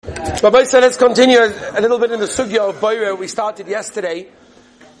Rabbi, so let's continue a little bit in the sugya of boira we started yesterday.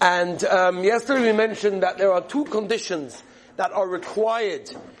 And yesterday we mentioned that there are two conditions that are required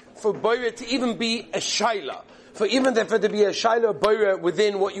for boira to even be a shaila. For there to be a shaila boira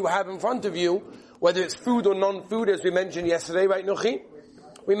within what you have in front of you, whether it's food or non-food, as we mentioned yesterday, right, Nuchi?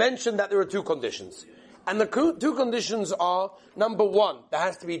 We mentioned that there are two conditions. And the two conditions are, number one, there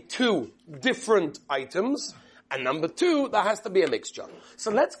has to be two different items, and number two, there has to be a mixture.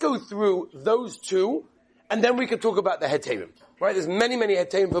 So let's go through those two, and then we can talk about the heterim. Right? There's many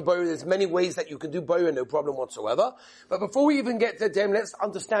heterim for boira. There's many ways that you can do boira, no problem whatsoever. But before we even get to heterim, let's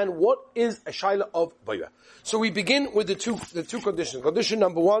understand what is a shaila of boira. So we begin with the two conditions. Condition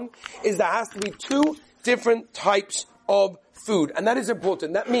number one is there has to be two different types of food, and that is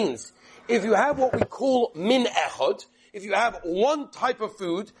important. That means if you have what we call min echad, if you have one type of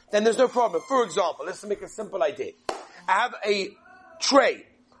food, then there's no problem. For example, let's make a simple idea. I have a tray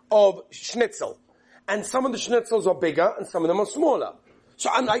of schnitzel, and some of the schnitzels are bigger and some of them are smaller. So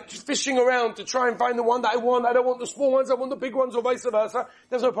I'm like fishing around to try and find the one that I want. I don't want the small ones, I want the big ones, or vice versa.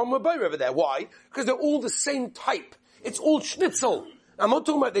 There's no problem with boira over there. Why? Because they're all the same type. It's all schnitzel. I'm not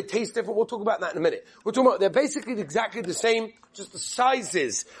talking about they taste different, we'll talk about that in a minute. We're talking about they're basically exactly the same, just the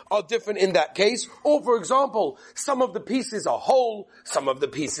sizes are different in that case. Or for example, some of the pieces are whole, some of the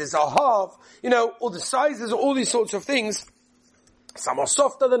pieces are half, or the sizes, all these sorts of things. Some are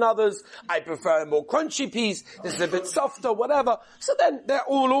softer than others. I prefer a more crunchy piece. This is a bit softer, whatever. So then they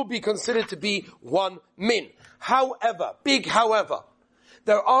all be considered to be one min. However,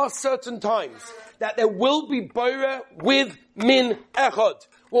 there are certain times that there will be boira with min echad.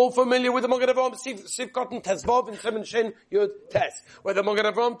 We're all familiar with the Magen Avraham, Sivkot and Tezvav and Seven Shin Yud Tes, where the Magen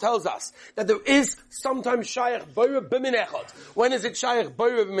Avraham tells us that there is sometimes shayach boira b'min echad. When is it shayach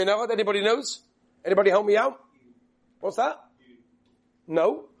boira b'min echad? Anybody knows? Anybody help me out? What's that?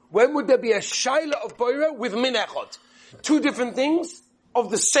 No. When would there be a shaila of boira with min echad? Two different things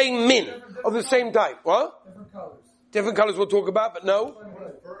of the same min, of the same type. What? Different colors. Different colors we'll talk about, but no.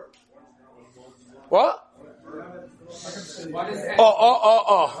 What?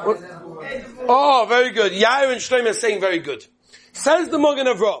 Oh, very good. Yair and Shlomo are saying very good. Says the Magen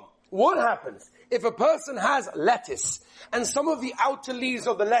Avraham, what happens if a person has lettuce and some of the outer leaves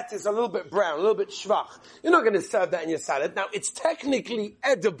of the lettuce are a little bit brown, a little bit schwach? You're not going to serve that in your salad. Now, it's technically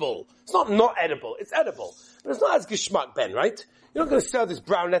edible. It's not edible. It's edible. But it's not as geschmack, Ben, right? You're not going to serve this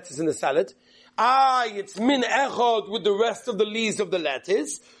brown lettuce in the salad. It's min echad with the rest of the leaves of the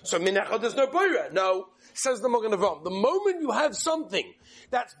lettuce. So min echad, there's no boira. No. Says the Magen Avraham, the moment you have something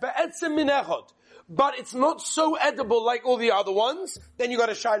that's be'etzem min echad, but it's not so edible like all the other ones, then you got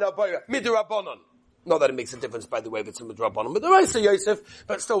a shaila boira, midrabanan. Not that it makes a difference, by the way, if it's a midrabanan, but the Raisa Yosef,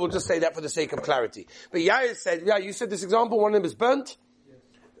 but still we'll just say that for the sake of clarity. But Yair said, you said this example, one of them is burnt.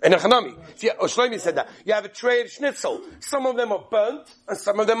 And Shlomi said that. You have a tray of schnitzel. Some of them are burnt, and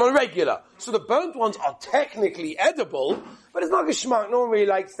some of them are regular. So the burnt ones are technically edible, but it's not geschmack. No one really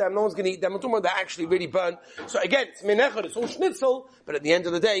likes them. No one's going to eat them. I'm talking about they're actually really burnt. So again, it's min echad, it's all schnitzel, but at the end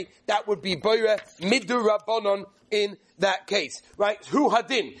of the day, that would be boira midrabanan in that case. Right? Hu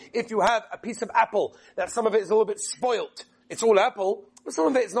hadin. If you have a piece of apple, that some of it is a little bit spoilt, it's all apple, but some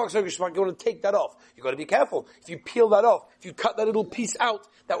of it is not so geschmack, you want to take that off. You've got to be careful. If you peel that off, if you cut that little piece out,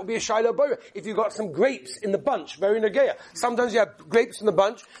 that would be a shaila boira. If you've got some grapes in the bunch, very nageya. Sometimes you have grapes in the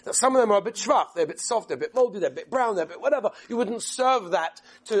bunch, that some of them are a bit schwach, they're a bit soft, they're a bit moldy, they're a bit brown, they're a bit whatever. You wouldn't serve that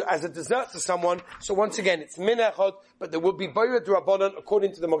as a dessert to someone. So once again, it's min echad, but there will be boira d'Rabbanan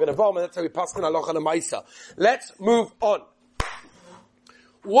according to the Magen Avraham, and that's how we pass in halacha l'maisa. Let's move on.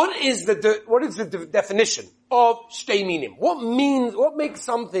 What is the definition of shtei minim? What makes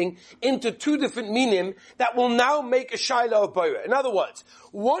something into two different minim that will now make a shaila of boira? In other words,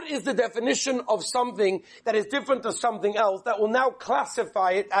 what is the definition of something that is different to something else that will now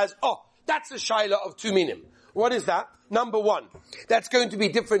classify it as, that's a shaila of two minim? What is that? Number one, that's going to be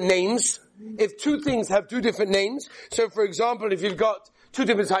different names. If two things have two different names, so for example, if you've got two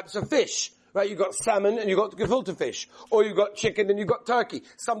different types of fish, right, you've got salmon and you've got gefilte fish. Or you've got chicken and you've got turkey.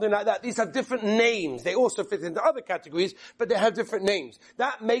 Something like that. These have different names. They also fit into other categories, but they have different names.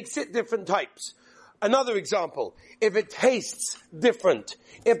 That makes it different types. Another example, if it tastes different,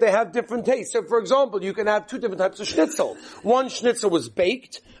 if they have different tastes. So for example, you can have two different types of schnitzel. One schnitzel was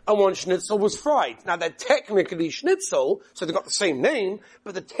baked and one schnitzel was fried. Now they're technically schnitzel, so they've got the same name,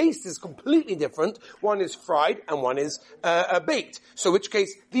 but the taste is completely different. One is fried and one is baked. So in which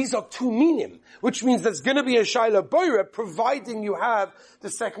case, these are two minim, which means there's going to be a shaila boira, providing you have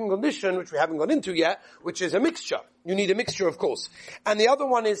the second condition, which we haven't gone into yet, which is a mixture. You need a mixture, of course. And the other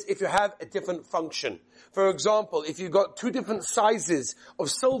one is if you have a different function. For example, if you've got two different sizes of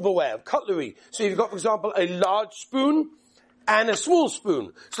silverware, of cutlery. So you've got, for example, a large spoon and a small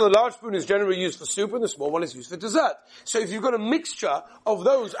spoon. So the large spoon is generally used for soup and the small one is used for dessert. So if you've got a mixture of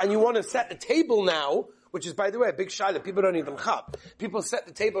those and you want to set the table now, which is, by the way, a big shaila, people don't even chap. People set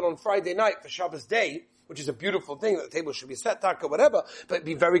the table on Friday night for Shabbos day, which is a beautiful thing, that the table should be set tak or whatever, but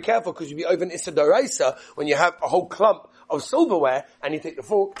be very careful because you'll be over an Issa Doraisa when you have a whole clump of silverware and you take the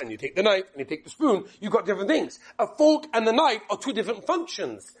fork and you take the knife and you take the spoon, you've got different things. A fork and the knife are two different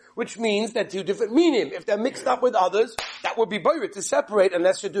functions, which means they're two different meaning. If they're mixed up with others, that would be boira to separate,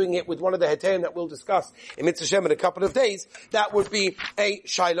 unless you're doing it with one of the heterim that we'll discuss in Mitzvah Shem in a couple of days, that would be a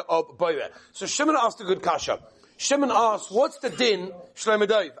shaila of boira. So Shimon asked a good kasha. Shimon asked, what's the din, Shlomo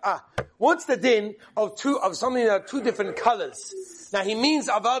Dov? What's the din of something that are two different colors? Now he means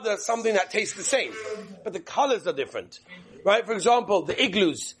avada, something that tastes the same, but the colors are different. Right? For example, the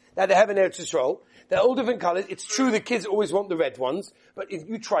igloos that they have in Eretz Yisrael, they're all different colors. It's true the kids always want the red ones, but if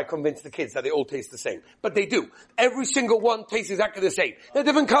you try convince the kids that they all taste the same. But they do. Every single one tastes exactly the same. They're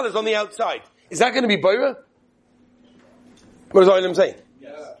different colors on the outside. Is that going to be boira? What does Olam say?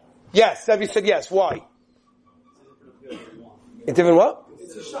 Yes. Debbie said yes. Why? It's different what?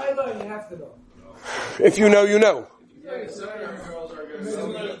 It's a shaila and you have to know. If you know, you know.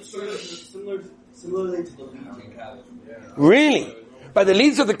 Similarly to the leaves in cabbage. Really? By the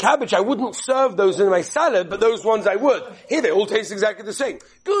leaves of the cabbage, I wouldn't serve those in my salad, but those ones I would. Here, they all taste exactly the same.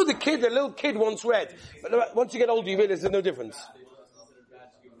 Good, the little kid wants red. But once you get older, you realize there's no difference.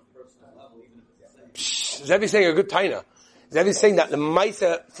 Zevi saying a good taina. Zevi saying that the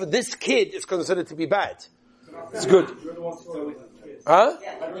maisa for this kid is considered to be bad. It's good. Huh?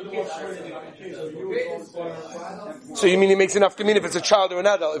 So you mean he makes enough mean if it's a child or an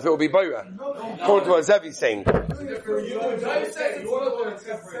adult, if it will be boira? According to what Zevi's saying.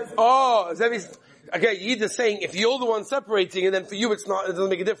 Oh, Zevi's, okay, you're either saying if you're the one separating and then for you it's not, it doesn't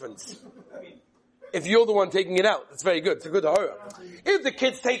make a difference. If you're the one taking it out, that's very good. It's a good horror. If the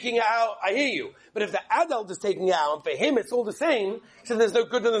kid's taking it out, I hear you. But if the adult is taking it out, and for him it's all the same, so there's no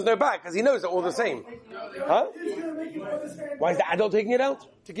good and there's no bad, because he knows they're all the same. Huh? Why is the adult taking it out?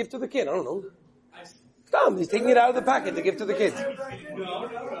 To give to the kid? I don't know. Dumb. He's taking it out of the packet to give to the kid.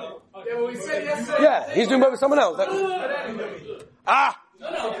 Yeah, he's doing it with someone else.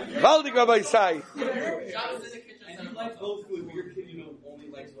 Valdik Rabbi Sai.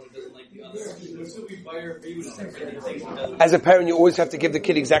 As a parent, you always have to give the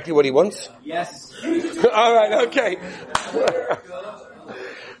kid exactly what he wants? Yes. Alright, okay.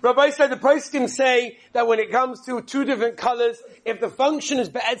 Rabbi said the poskim say that when it comes to two different colors, if the function is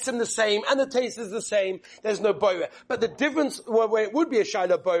be'etzim the same and the taste is the same, there's no boira. But the difference where it would be a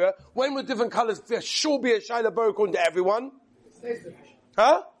shaila boira, when with different colors there sure be a shaila boira according to everyone?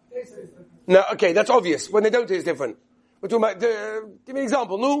 Huh? No, okay, that's obvious. When they don't taste different. We're talking about, give me an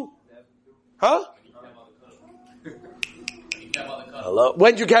example, no? Huh? Hello?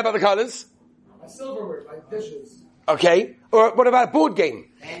 When do you care about the colors? My silverware, my dishes. Okay. Or what about a board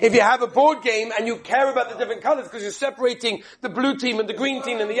game? If you have a board game and you care about the different colors because you're separating the blue team and the green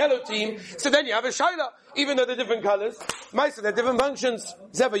team and the yellow team, so then you have a shaila, even though they're different colors. Maisa, they're different functions.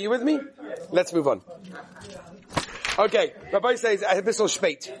 Zev, are you with me? Let's move on. Okay. Rabbi says, Abyssal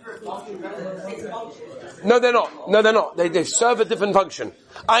Shpeit. No, they're not. They serve a different function.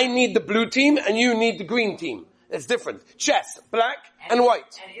 I need the blue team and you need the green team. It's different. Chess, black and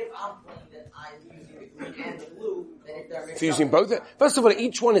white. And if I'm playing that I'm using the green and the blue, then if they're So using both? First of all,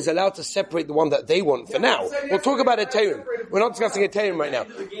 each one is allowed to separate the one that they want for now. We'll talk about Ethereum. We're not discussing Ethereum right now.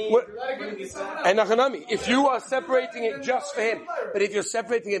 And Nachanami, if you are separating it just for him, but if you're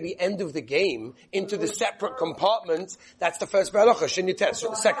separating at the end of the game into the separate compartments, that's the first Be'alacha, Shinya Test,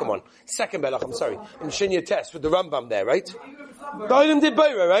 the second one. Second Be'alacha, I'm sorry. In Shinya Test with the Rambam there, right? Da'ilim did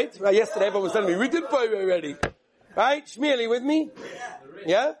Boira, right? Yesterday everyone was telling me, we did Boira already. Right? Shmieli with me?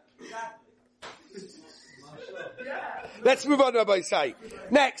 Yeah? Let's move on, Rabbi Sai.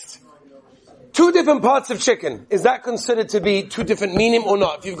 Next. Two different parts of chicken. Is that considered to be two different meaning or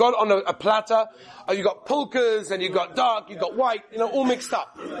not? If you've got on a platter, or you've got pulkas, and you've got dark, you've got white, all mixed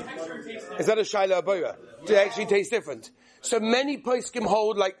up. Is that a shaila boira? Do they actually taste different? So many poskim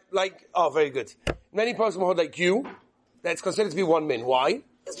hold very good. Many poskim hold like you. That's considered to be one min. Why?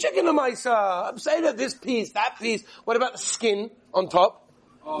 It's chicken and maisa. I'm saying that this piece, that piece. What about the skin on top?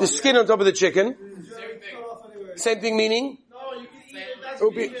 The skin on top of the chicken. Same thing meaning?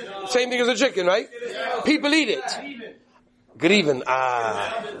 Same thing as a chicken, right? People eat it. Good even.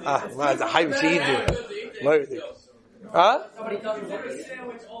 Huh? Somebody tells you what it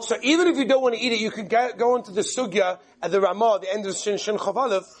is. So even if you don't want to eat it, you could go into the sugya at the Ramah, the end of Shin Chav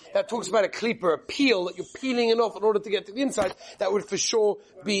Aleph, that talks about a kleeper, a peel, that you're peeling it off in order to get to the inside. That would for sure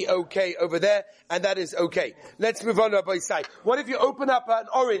be okay over there, and that is okay. Let's move on to Rabbi Isai. What if you open up an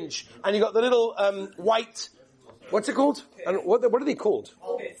orange, and you got the little white, what's it called? What are they called?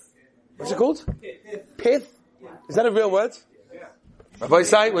 What's it called? Pith? Is that a real word? Rabbi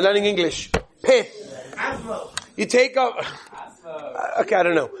Isai, we're learning English. Pith. You take off, okay, I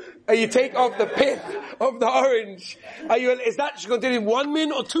don't know. You take off the pith of the orange. Is that going to be 1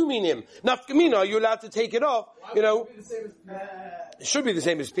 min or 2 minim? Nafkamina, are you allowed to take it off? You know, it should be the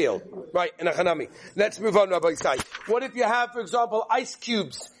same as peel. Right, in a chanami. Let's move on, Rabbi Isai. What if you have, for example, ice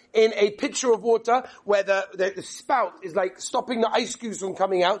cubes in a pitcher of water where the spout is like stopping the ice cubes from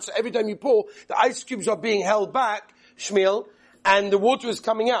coming out, so every time you pour, the ice cubes are being held back, shmiel, and the water is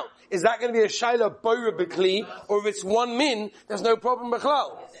coming out. Is that going to be a shaila boira b'kli, or if it's 1 min, there's no problem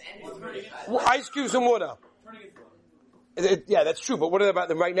b'chlal? Ice cubes and water. Yeah, that's true, but what about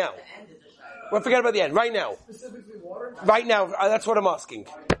them right now? Well, forget about the end. Right now. Right now, that's what I'm asking.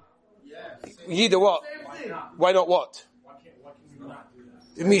 Either what? Why not what?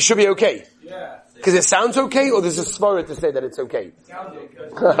 I mean, it should be okay. Because it sounds okay, or there's a svara to say that it's okay?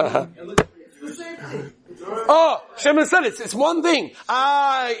 Oh, Shemon said it's one thing.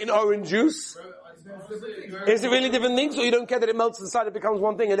 In orange juice. Is it really different things, or you don't care that it melts inside, it becomes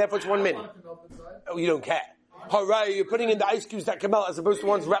one thing, and therefore it's 1 min? Oh, you don't care. Oh, right, you're putting in the ice cubes that can melt as opposed to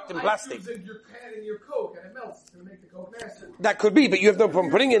ones wrapped in plastic. Ice cubes in your pan in your Coke, and it melts. It's going to make the Coke nasty. That could be, but you have no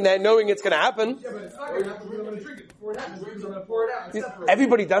problem putting it in there knowing it's going to happen. Yeah, but it's not going to happen because I'm going to drink it before it happens, because I'm going to pour it out and separate it.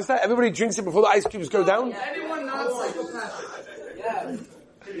 Everybody does that? Everybody drinks it before the ice cubes go down? Anyone not psychopathic. Yeah.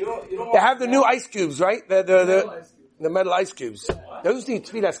 They have the new ice cubes, right? The metal ice cubes. Those need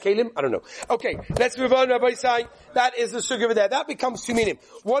to be as kalim? I don't know. Okay, let's move on, Rabbi Isai. That is the sugar over there. That becomes 2 minim.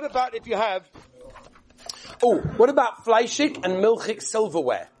 What about if you have, what about fleischik and milchik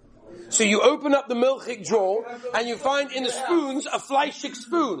silverware? So you open up the milchik drawer and you find in the spoons a fleischik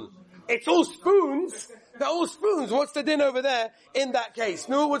spoon. It's all spoons. They're all spoons. What's the din over there in that case?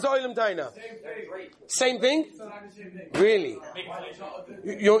 No, what's oilam daina? Same thing? Really?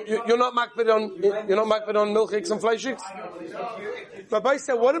 You're not makbid on milchiks and fleishiks? Rabbi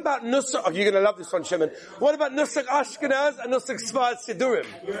said, what about nusach? Oh, you're going to love this one, Shimon. What about nusach Ashkenaz and nusach Sfard Sidurim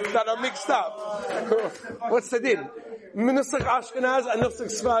that are mixed up? What's the din? Nusach Ashkenaz and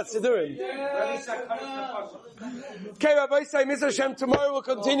nusach Sfard Sidurim. Okay, Rabbi say, Mr. Hashem, tomorrow we'll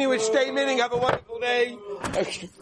continue with Shtei Mining. Have a wonderful day.